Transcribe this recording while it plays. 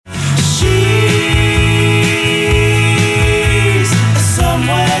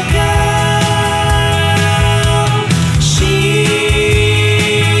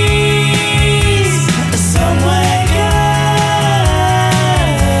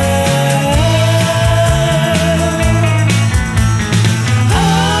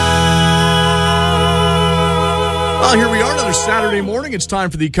Saturday morning, it's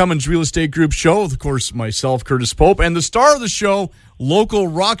time for the Cummins Real Estate Group show. Of course, myself, Curtis Pope, and the star of the show, local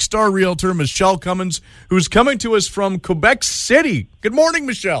rock star realtor Michelle Cummins, who's coming to us from Quebec City. Good morning,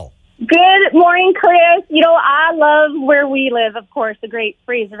 Michelle. Good morning, Chris. You know, I love where we live, of course, the great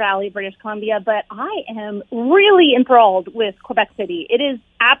Fraser Valley, British Columbia, but I am really enthralled with Quebec City. It is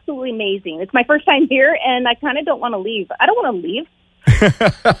absolutely amazing. It's my first time here, and I kind of don't want to leave. I don't want to leave.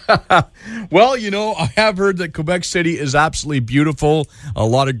 Well, you know, I have heard that Quebec City is absolutely beautiful, a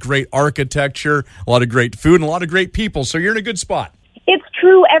lot of great architecture, a lot of great food, and a lot of great people, so you're in a good spot. It's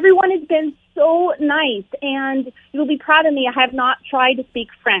true. Everyone has been so nice, and you'll be proud of me. I have not tried to speak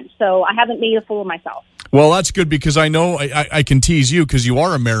French, so I haven't made a fool of myself. Well, that's good because I know I can tease you because you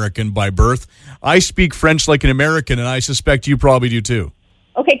are American by birth. I speak French like an American, and I suspect you probably do too.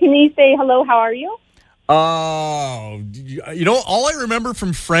 Okay, can you say hello, how are you? You know, all I remember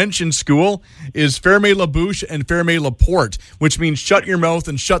from French in school is fermez la bouche and fermez la porte, which means shut your mouth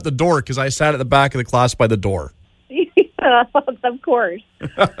and shut the door because I sat at the back of the class by the door. Of course.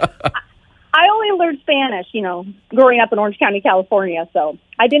 I only learned Spanish, you know, growing up in Orange County, California, so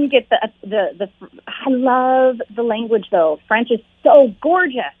I didn't get the I love the language, though. French is so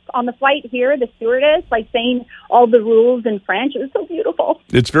gorgeous. On the flight here, the stewardess, like, saying all the rules in French. It was so beautiful.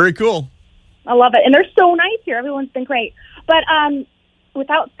 It's very cool. I love it. And they're so nice here. Everyone's been great. But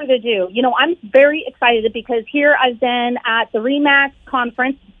without further ado, you know, I'm very excited because here I've been at the REMAX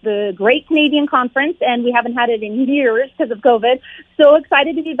conference, the Great Canadian Conference, and we haven't had it in years because of COVID. So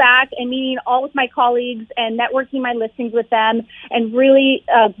excited to be back and meeting all of my colleagues and networking my listings with them and really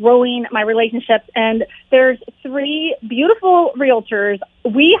growing my relationships. And there's three beautiful realtors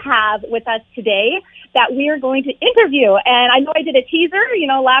we have with us today that we are going to interview. And I know I did a teaser, you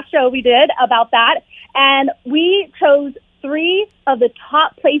know, last show we did about that. And we chose three of the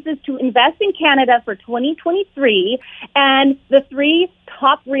top places to invest in Canada for 2023, and the three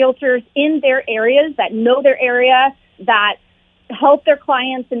top realtors in their areas that know their area, that help their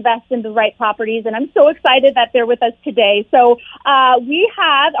clients invest in the right properties. And I'm so excited that they're with us today. So we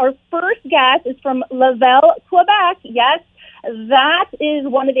have our first guest is from Laval, Quebec. Yes, that is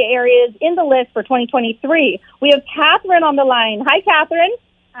one of the areas in the list for 2023. We have Catherine on the line. Hi, Catherine.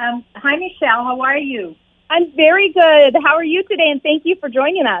 Hi, Michelle. How are you? I'm very good. How are you today? And thank you for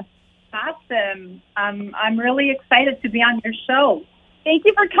joining us. Awesome. I'm really excited to be on your show. Thank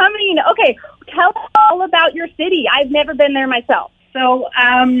you for coming. Okay, tell us all about your city. I've never been there myself. So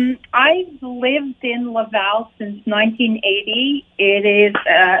I've lived in Laval since 1980. It is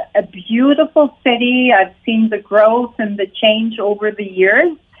a beautiful city. I've seen the growth and the change over the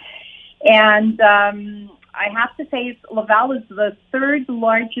years. And I have to say Laval is the third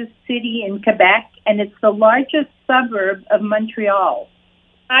largest city in Quebec, and it's the largest suburb of Montreal.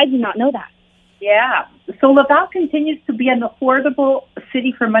 I did not know that. Yeah. So Laval continues to be an affordable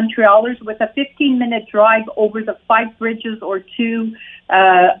city for Montrealers with a 15-minute drive over the 5 bridges or 2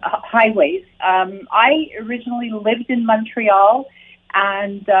 highways. I originally lived in Montreal,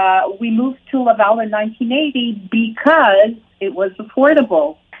 and we moved to Laval in 1980 because it was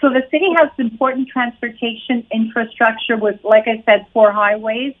affordable. So the city has important transportation infrastructure with, like I said, 4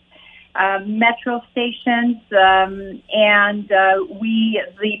 highways, metro stations, and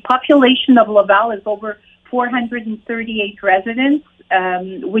the population of Laval is over 438 residents,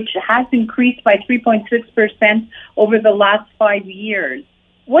 which has increased by 3.6% over the last 5 years.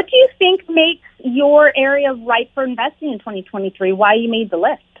 What do you think makes your area ripe for investing in 2023? Why you made the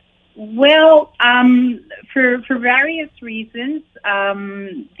list? Well, for various reasons,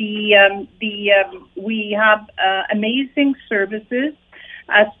 we have amazing services.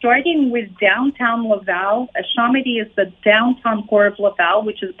 Starting with downtown Laval, Chomedy is the downtown core of Laval,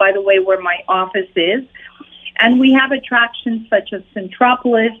 which is, by the way, where my office is. And we have attractions such as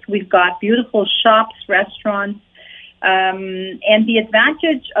Centropolis. We've got beautiful shops, restaurants. And the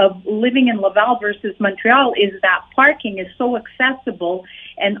advantage of living in Laval versus Montreal is that parking is so accessible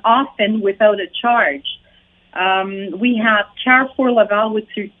and often without a charge. We have Carrefour Laval,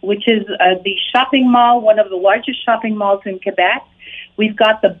 which is the shopping mall, one of the largest shopping malls in Quebec. We've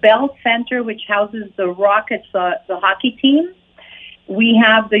got the Bell Center, which houses the Rockets, the hockey team. We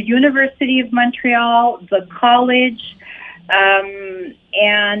have the University of Montreal, the college,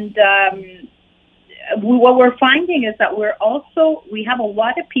 what we're finding is that we have a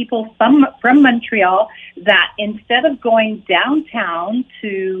lot of people from Montreal that instead of going downtown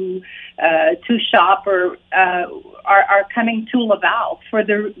to shop or are coming to Laval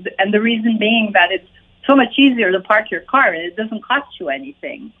and the reason being that it's so much easier to park your car and it doesn't cost you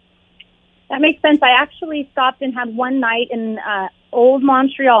anything. That makes sense. I actually stopped and had one night in old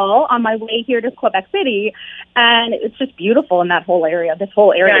Montreal on my way here to Quebec City, and it's just beautiful in that whole area, this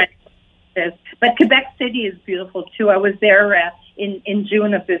whole area. Yeah, it is. But Quebec City is beautiful, too. I was there in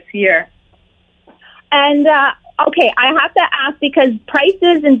June of this year. And, okay, I have to ask because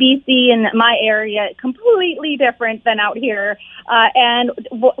prices in BC and my area completely different than out here. And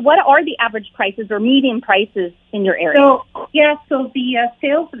what are the average prices or median prices in your area? So the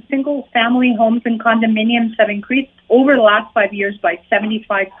sales of single-family homes and condominiums have increased over the last 5 years by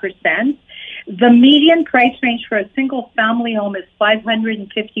 75%. The median price range for a single-family home is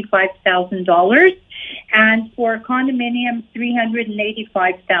 $555,000, and for a condominium,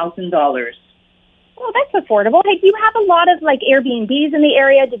 $385,000. Well, that's affordable. Hey, do you have a lot of like Airbnbs in the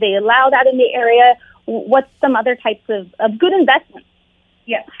area? Do they allow that in the area? What's some other types of good investments?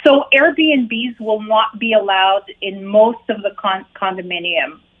 Yeah, so Airbnbs will not be allowed in most of the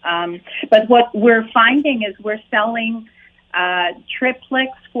condominium. But what we're finding is we're selling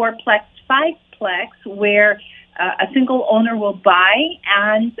triplex, fourplex, fiveplex, where a single owner will buy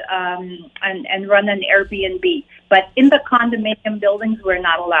and run an Airbnb. But in the condominium buildings, we're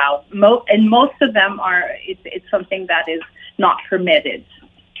not allowed. And most of them it's something that is not permitted.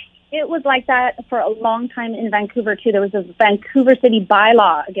 It was like that for a long time in Vancouver, too. There was a Vancouver City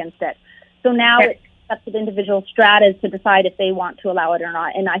bylaw against it. So now it's up to the individual stratas to decide if they want to allow it or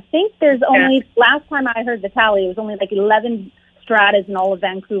not. And I think there's only, last time I heard the tally, it was only like 11 stratas in all of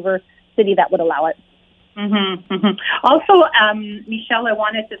Vancouver City that would allow it. Mm-hmm, mm-hmm. Also, Michelle, I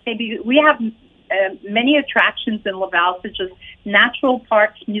wanted to say, we have many attractions in Laval, such as natural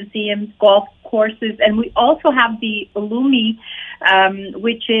parks, museums, golf courses, and we also have the Illumi,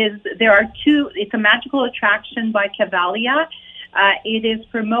 which is, it's a magical attraction by Cavalia. It is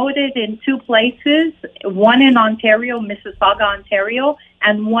promoted in two places, one in Ontario, Mississauga, Ontario,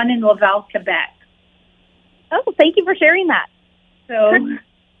 and one in Laval, Quebec. Oh, thank you for sharing that. So,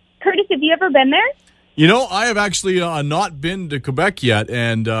 Curtis, have you ever been there? You know, I have actually not been to Quebec yet,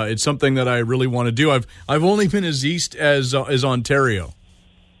 and it's something that I really want to do. I've only been as east as Ontario.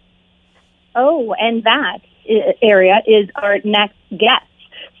 Oh, and that area is our next guest.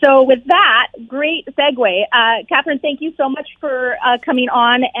 So with that, great segue. Catherine, thank you so much for coming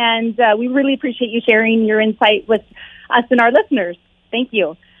on, and we really appreciate you sharing your insight with us and our listeners. Thank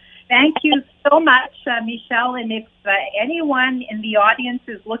you. Thank you so much, Michelle. And if anyone in the audience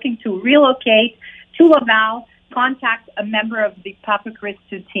is looking to relocate to Laval, contact a member of the Papa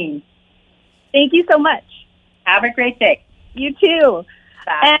Christou team. Thank you so much. Have a great day. You too.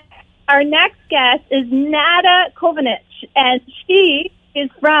 Bye. And our next guest is Nada Kovanich, and she is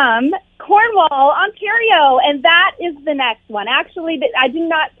from Cornwall, Ontario, and that is the next one. Actually, I did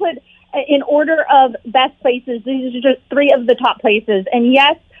not put in order of best places. These are just three of the top places. And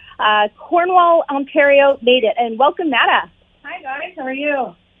yes, Cornwall, Ontario made it. And welcome, Nada. Hi, guys. How are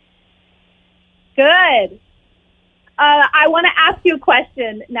you? Good. I want to ask you a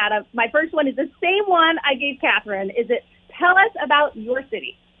question, Nada. My first one is the same one I gave Catherine. Tell us about your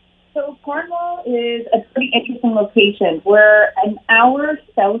city. So Cornwall is a pretty interesting location. We're an hour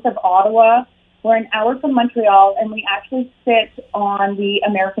south of Ottawa. We're an hour from Montreal, and we actually sit on the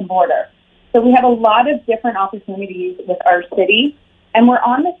American border. So we have a lot of different opportunities with our city. And we're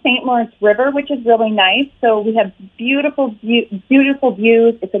on the St. Lawrence River, which is really nice. So we have beautiful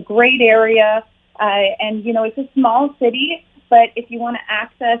views. It's a great area. And, you know, it's a small city, but if you want to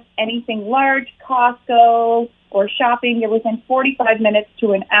access anything large, Costco or shopping, you're within 45 minutes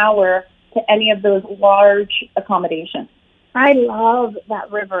to an hour to any of those large accommodations. I love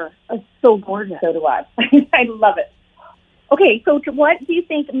that river. It's so gorgeous. So do I. I love it. Okay, so what do you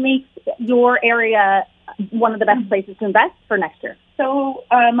think makes your area one of the best places to invest for next year? So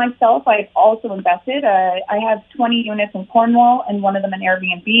myself, I've also invested. I have 20 units in Cornwall and one of them in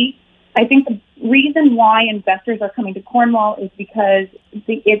Airbnb. I think the reason why investors are coming to Cornwall is because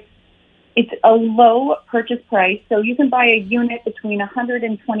it's a low purchase price. So you can buy a unit between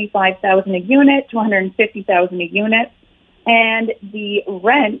 $125,000 a unit to $150,000 a unit, and the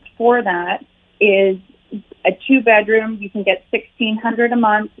rent for that is a 2-bedroom. You can get $1,600 a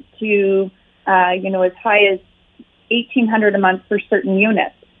month to as high as $1,800 a month for certain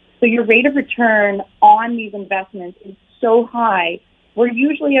units. So your rate of return on these investments is so high. We're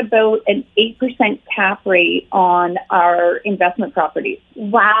usually about an 8% cap rate on our investment properties.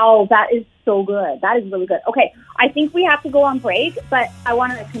 Wow, that is so good. That is really good. Okay, I think we have to go on break, but I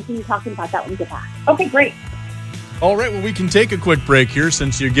want to continue talking about that when we get back. Okay, great. All right, well, we can take a quick break here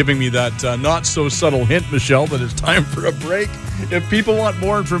since you're giving me that not-so-subtle hint, Michelle, that it's time for a break. If people want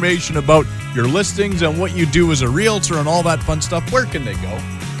more information about your listings and what you do as a realtor and all that fun stuff, where can they go?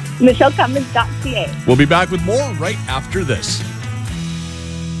 MichelleCummins.ca. We'll be back with more right after this.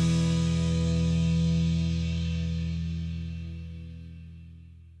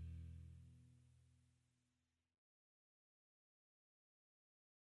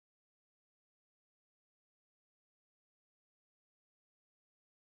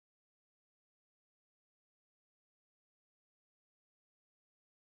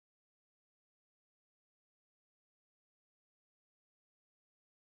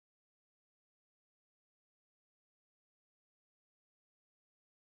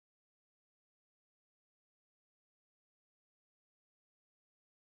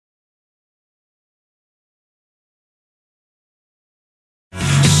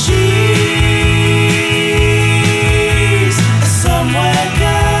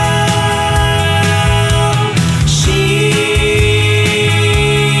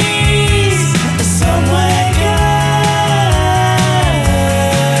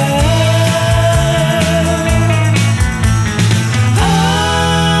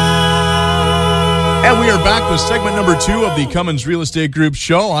 are back with segment number 2 of the Cummins Real Estate Group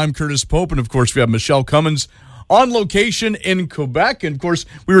show. I'm Curtis Pope, and of course we have Michelle Cummins on location in Quebec. And of course,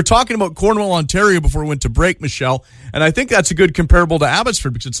 we were talking about Cornwall, Ontario before we went to break, Michelle, and I think that's a good comparable to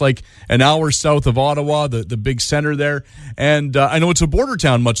Abbotsford because it's like an hour south of Ottawa, the big center there. And I know it's a border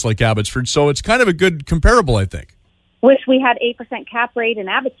town, much like Abbotsford, so it's kind of a good comparable, I think. Wish we had 8% cap rate in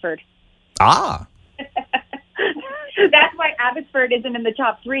Abbotsford. Ah. That's why Abbotsford isn't in the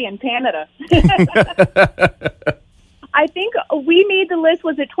top 3 in Canada. I think we made the list,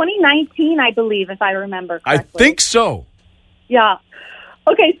 was it 2019, I believe, if I remember correctly? I think so. Yeah.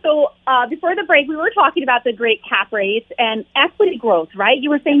 Okay, so before the break, we were talking about the great cap rates and equity growth, right? You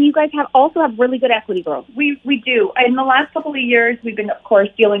were saying you guys also have really good equity growth. We do. In the last couple of years, we've been, of course,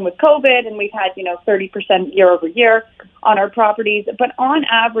 dealing with COVID, and we've had 30% year over year on our properties. But on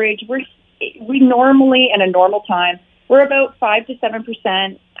average, we normally, in a normal time, we're about 5 to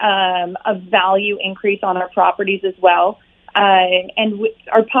 7% of value increase on our properties as well. And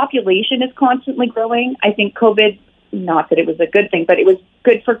our population is constantly growing. I think COVID, not that it was a good thing, but it was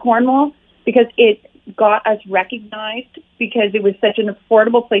good for Cornwall because it got us recognized because it was such an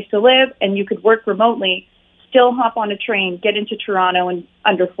affordable place to live and you could work remotely, still hop on a train, get into Toronto in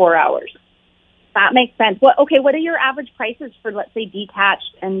under 4 hours. That makes sense. What are your average prices for, let's say,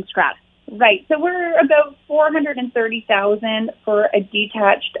 detached and strata? Right. So we're about $430,000 for a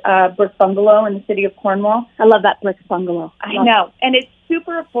detached brick bungalow in the city of Cornwall. I love that brick bungalow. I know. And it's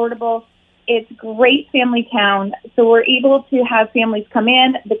super affordable. It's a great family town. So we're able to have families come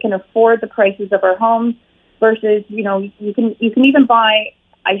in that can afford the prices of our homes versus, you can even buy,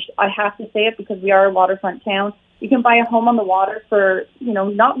 I have to say it because we are a waterfront town, you can buy a home on the water for,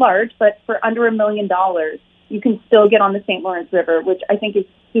 not large, but for under $1 million. You can still get on the St. Lawrence River, which I think is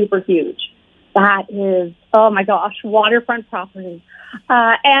super huge. That is, oh my gosh, waterfront property.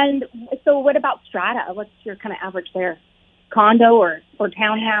 And so what about strata? What's your kind of average there? Condo or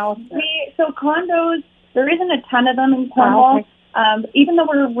townhouse? So condos, there isn't a ton of them in Cornwall. Oh, okay. Even though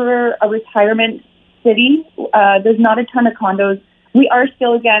we're a retirement city, there's not a ton of condos. We are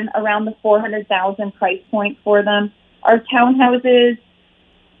still, again, around the $400,000 price point for them. Our townhouses,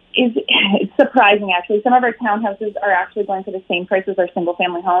 it's surprising, actually. Some of our townhouses are actually going for the same price as our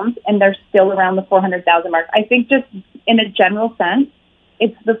single-family homes, and they're still around the $400,000 mark. I think just in a general sense,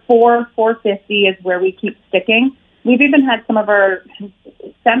 it's the $450 is where we keep sticking. We've even had some of our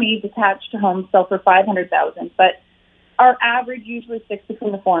semi-detached homes sell for $500,000, but our average usually sticks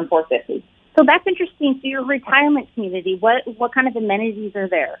between the $400,000 and $450,000. So that's interesting. So your retirement community, what kind of amenities are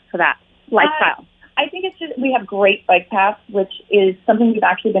there for that lifestyle? I think it's just we have great bike paths, which is something we've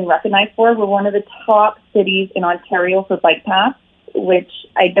actually been recognized for. We're one of the top cities in Ontario for bike paths, which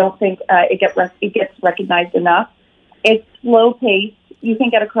I don't think it gets recognized enough. It's slow paced. You can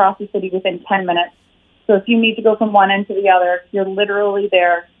get across the city within 10 minutes. So if you need to go from one end to the other, you're literally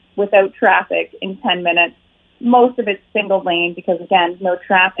there without traffic in 10 minutes. Most of it's single lane because, again, no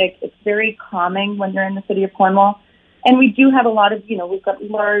traffic. It's very calming when you're in the city of Cornwall. And we do have a lot of, we've got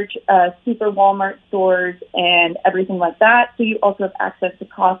large super Walmart stores and everything like that. So you also have access to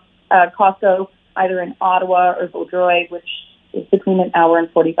Costco, either in Ottawa or Vaudreuil, which is between an hour and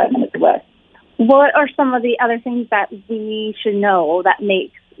 45 minutes away. What are some of the other things that we should know that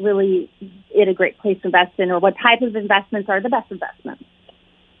makes really it a great place to invest in, or what type of investments are the best investments?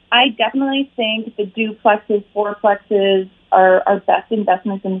 I definitely think the duplexes, fourplexes are our best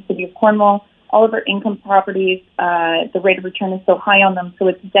investments in the city of Cornwall. All of our income properties, the rate of return is so high on them, so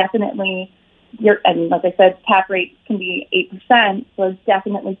it's definitely, and like I said, cap rates can be 8%, so I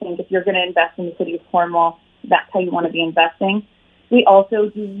definitely think if you're going to invest in the city of Cornwall, that's how you want to be investing. We also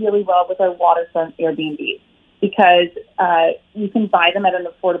do really well with our waterfront Airbnbs because you can buy them at an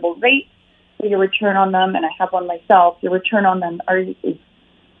affordable rate, so your return on them, and I have one myself, your return on them is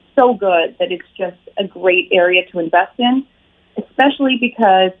so good that it's just a great area to invest in, especially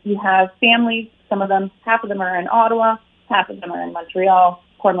because you have families, half of them are in Ottawa, half of them are in Montreal.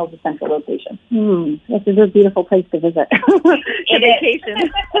 Cornwall's a central location. This is a beautiful place to visit. Vacation.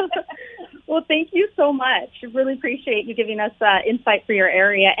 Well, thank you so much. I really appreciate you giving us insight for your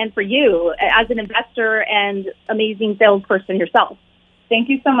area and for you as an investor and amazing salesperson yourself. Thank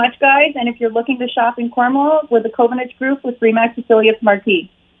you so much, guys. And if you're looking to shop in Cornwall, we're the Covenant Group with Remax Affiliates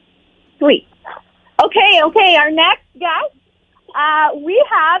Marquee. Sweet. Okay. Our next guest we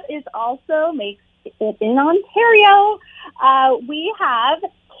have is also makes it in Ontario. We have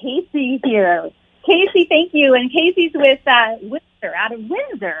Casey here. Casey, thank you. And Casey's with Windsor, out of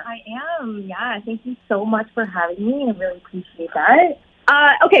Windsor. I am. Yeah. Thank you so much for having me. I really appreciate that.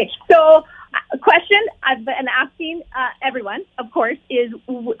 Okay. So a question I've been asking everyone, of course, is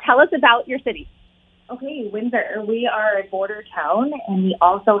tell us about your city. Okay, Windsor. We are a border town, and we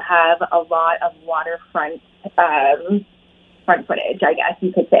also have a lot of waterfront front footage, I guess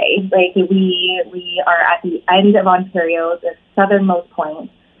you could say. Like we are at the end of Ontario, the southernmost point,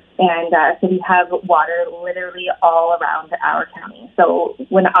 and so we have water literally all around our county. So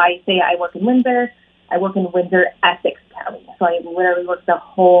when I say I work in Windsor, I work in Windsor, Essex County. So I literally work the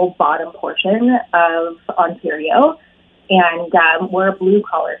whole bottom portion of Ontario. And we're a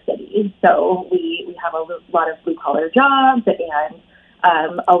blue-collar city, so we have a lot of blue-collar jobs and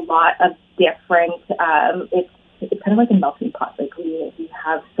a lot of different, it's kind of like a melting pot. Like we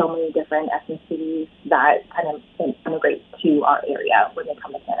have so many different ethnicities that kind of immigrate to our area when they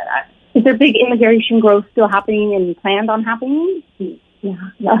come to Canada. Is there big immigration growth still happening and planned on happening?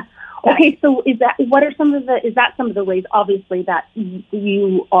 Yeah. Okay, so is that some of the ways, obviously, that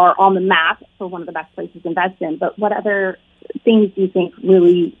you are on the map for one of the best places to invest in, but what other things do you think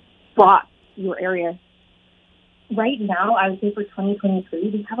really brought your area? Right now, I would say for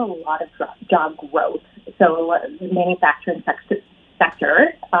 2023, we have a lot of job growth. So the manufacturing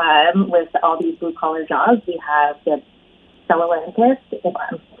sector, with all these blue-collar jobs, we have the Stellantis, if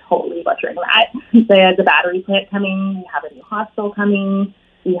I'm totally butchering that, the battery plant coming, we have a new hospital coming,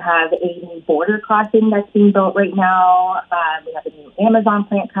 we have a new border crossing that's being built right now. We have a new Amazon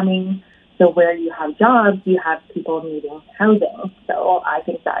plant coming. So where you have jobs, you have people needing housing. So I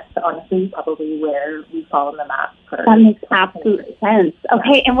think that's honestly probably where we fall on the map. That makes absolute sense.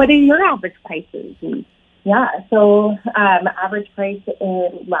 Okay, and what are your average prices? Yeah, so average price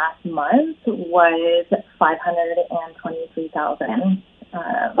in last month was $523,000.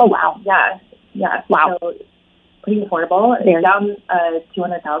 Oh, wow. Yeah. Wow. So pretty affordable. They're down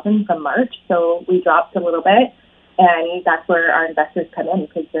 $200,000 from March, so we dropped a little bit, and that's where our investors come in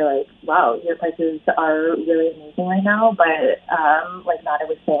because they're like, "Wow, your prices are really amazing right now." But like not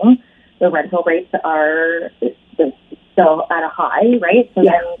everything, the rental rates are still at a high, right? So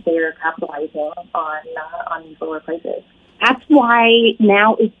then they're capitalizing on these lower prices. That's why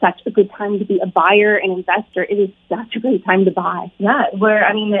now is such a good time to be a buyer and investor. It is such a great time to buy. Yeah,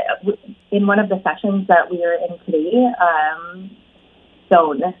 in one of the sessions that we are in today,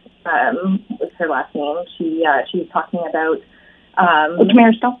 Stone was her last name. She was talking about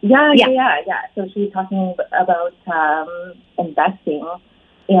Tamara Stone. Yeah. So she was talking about investing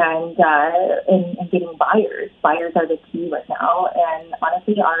and getting buyers. Buyers are the key right now, and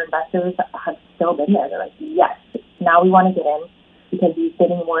honestly, our investors have still been there. They're like, yes. Now we want to get in because these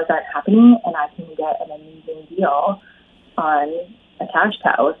bidding wars aren't happening, and I can get an amazing deal on a cash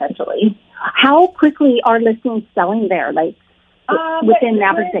cow, essentially. How quickly are listings selling there? Like within an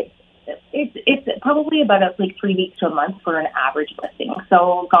average day? It's probably about 3 weeks to a month for an average listing.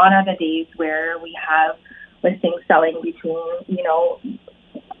 So gone are the days where we have listings selling between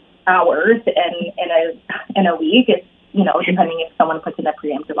hours and a week. It's depending if someone puts in a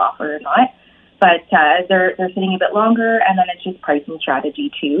preemptive offer or not. But they're sitting a bit longer, and then it's just pricing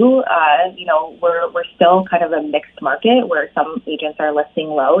strategy too. We're still kind of a mixed market where some agents are listing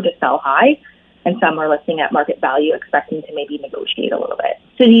low to sell high, and some are listing at market value, expecting to maybe negotiate a little bit.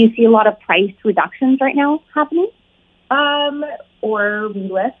 So do you see a lot of price reductions right now happening? Or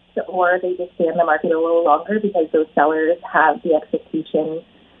relist, or they just stay in the market a little longer because those sellers have the expectation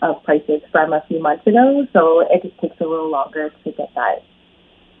of prices from a few months ago. So it just takes a little longer to get that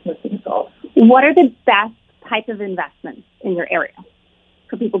listing sold. What are the best type of investments in your area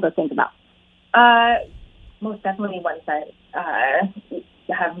for people to think about? Most definitely ones that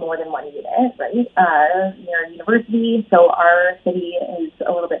have more than one unit, right? Near a university. So our city is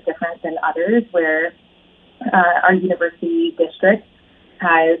a little bit different than others where our university district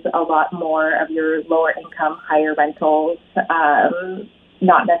has a lot more of your lower income, higher rentals,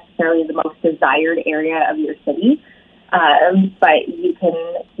 not necessarily the most desired area of your city. But you can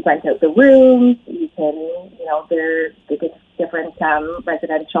rent out the rooms, you can, there's different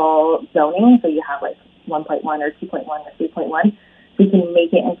residential zoning. So you have 1.1 or 2.1 or 3.1. So you can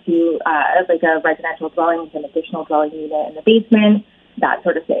make it into a residential dwelling with an additional dwelling unit in the basement, that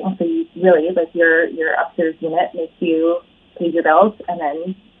sort of thing. So you really, your upstairs unit makes you pay your bills, and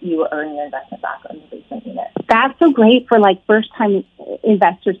then you earn your investment back on the basement unit. That's so great for first-time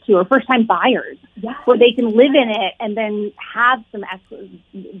investors too, or first-time buyers, where they can live in it and then have some,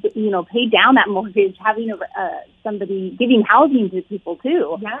 pay down that mortgage, having somebody giving housing to people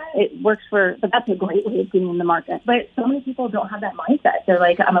too. Yeah, it works but that's a great way of getting in the market. But so many people don't have that mindset. They're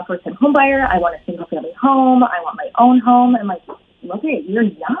like, I'm a first-time home buyer. I want a single-family home. I want my own home. And I'm like, look at it, you're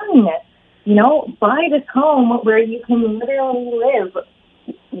young. Buy this home where you can literally live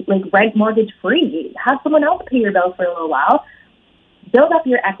rent mortgage free. Have someone else pay your bills for a little while. Build up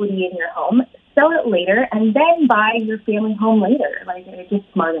your equity in your home. sell it later, and then buy your family home later. Like, it's just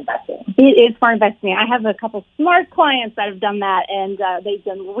smart investing. It is smart investing. I have a couple smart clients that have done that, and they've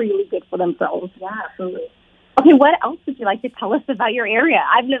done really good for themselves. Yeah, absolutely. Okay, what else would you like to tell us about your area?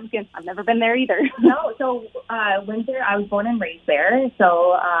 I've never been there either. No, so Windsor, I was born and raised there,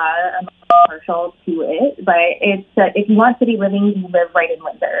 so I'm partial to it. But it's if you want city living, you live right in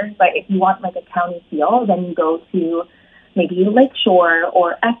Windsor. But if you want like a county feel, then you go to maybe Lakeshore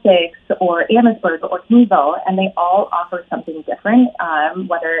or Essex or Amherstburg or Kingsville, and they all offer something different,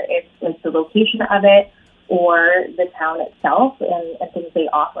 whether it's like the location of it or the town itself and things they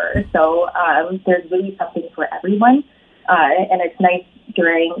offer. So there's really something for everyone. And it's nice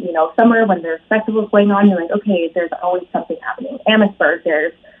during, summer when there's festivals going on, you're like, okay, there's always something happening. Amherstburg,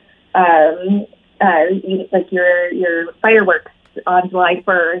 there's like your fireworks on July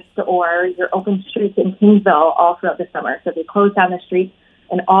 1st or your open streets in Kingsville all throughout the summer. So they close down the street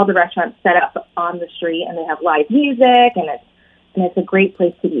and all the restaurants set up on the street and they have live music and it's a great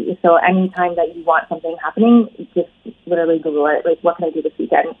place to be. So anytime that you want something happening, just literally Google it, like, what can I do this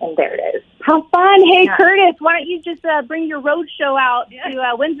weekend? And there it is. How fun. Hey, yeah. Curtis, why don't you just bring your road show out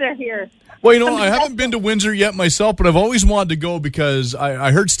to Windsor here? Well, I haven't been to Windsor yet myself, but I've always wanted to go because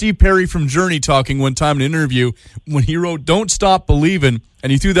I heard Steve Perry from Journey talking one time in an interview when he wrote Don't Stop Believin',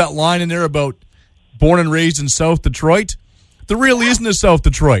 and he threw that line in there about born and raised in South Detroit. There really isn't a South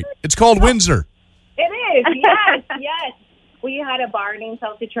Detroit. It's called Windsor. It is, yes, yes. We had a bar named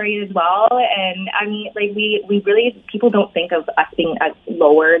South Detroit as well, and I mean, like we really, people don't think of us being as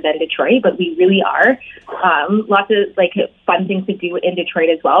lower than Detroit, but we really are. Lots of like fun things to do in Detroit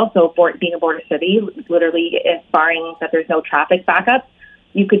as well. So for being a border city, literally, if barring that there's no traffic backup,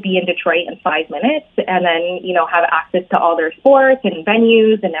 you could be in Detroit in 5 minutes, and then have access to all their sports and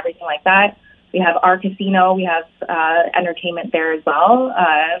venues and everything like that. We have our casino. We have entertainment there as well.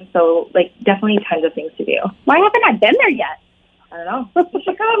 So like definitely tons of things to do. Why haven't I been there yet? I don't know. You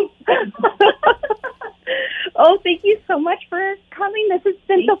should come. Oh, thank you so much for coming. This has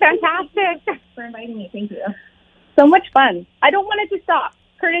been so fantastic. Thanks for inviting me. Thank you. So much fun. I don't want it to stop.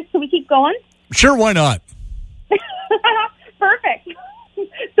 Curtis, can we keep going? Sure, why not? Perfect.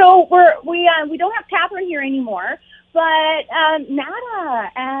 So we don't have Catherine here anymore, but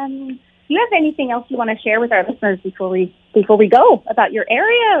Nada, do you have anything else you want to share with our listeners before we go about your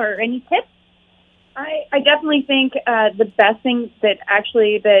area or any tips? I definitely think the best thing that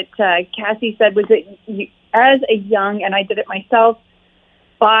Cassie said was that you, as a young, and I did it myself,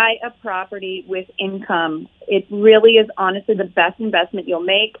 buy a property with income. It really is honestly the best investment you'll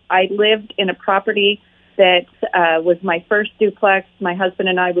make. I lived in a property that was my first duplex. My husband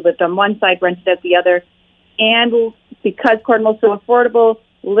and I, we lived on one side, rented out the other. And because Cornwall's so affordable,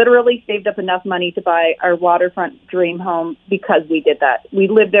 literally saved up enough money to buy our waterfront dream home because we did that. We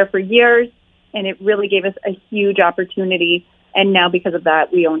lived there for years, and it really gave us a huge opportunity. And now because of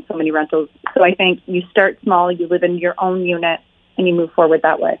that, we own so many rentals. So I think you start small, you live in your own unit, and you move forward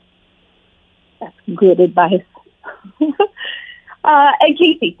that way. That's good advice. And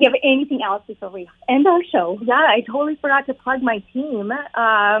Casey, do you have anything else before we end our show? Yeah, I totally forgot to plug my team.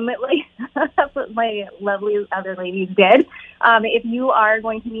 That's what my lovely other ladies did. If you are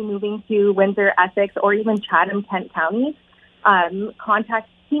going to be moving to Windsor, Essex, or even Chatham, Kent counties, contact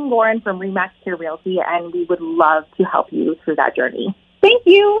Team Lauren from Remax Care Realty, and we would love to help you through that journey. Thank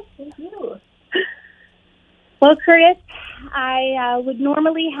you. Thank you. Well, Curtis, I would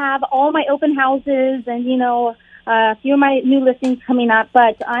normally have all my open houses and, a few of my new listings coming up,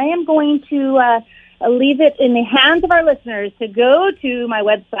 but I am going to leave it in the hands of our listeners to go to my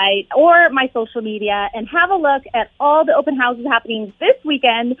website or my social media and have a look at all the open houses happening this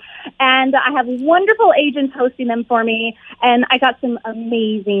weekend. And I have wonderful agents hosting them for me, and I got some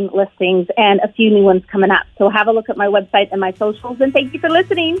amazing listings and a few new ones coming up. So have a look at my website and my socials, and thank you for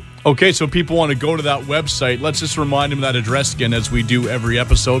listening. Okay, so people want to go to that website. Let's just remind them that address again as we do every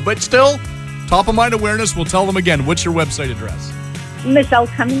episode, but still, top of mind awareness, we'll tell them again. What's your website address?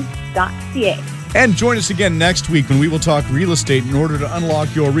 MichelleCummins.ca. And join us again next week when we will talk real estate in order to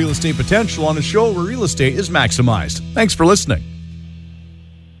unlock your real estate potential on a show where real estate is maximized. Thanks for listening.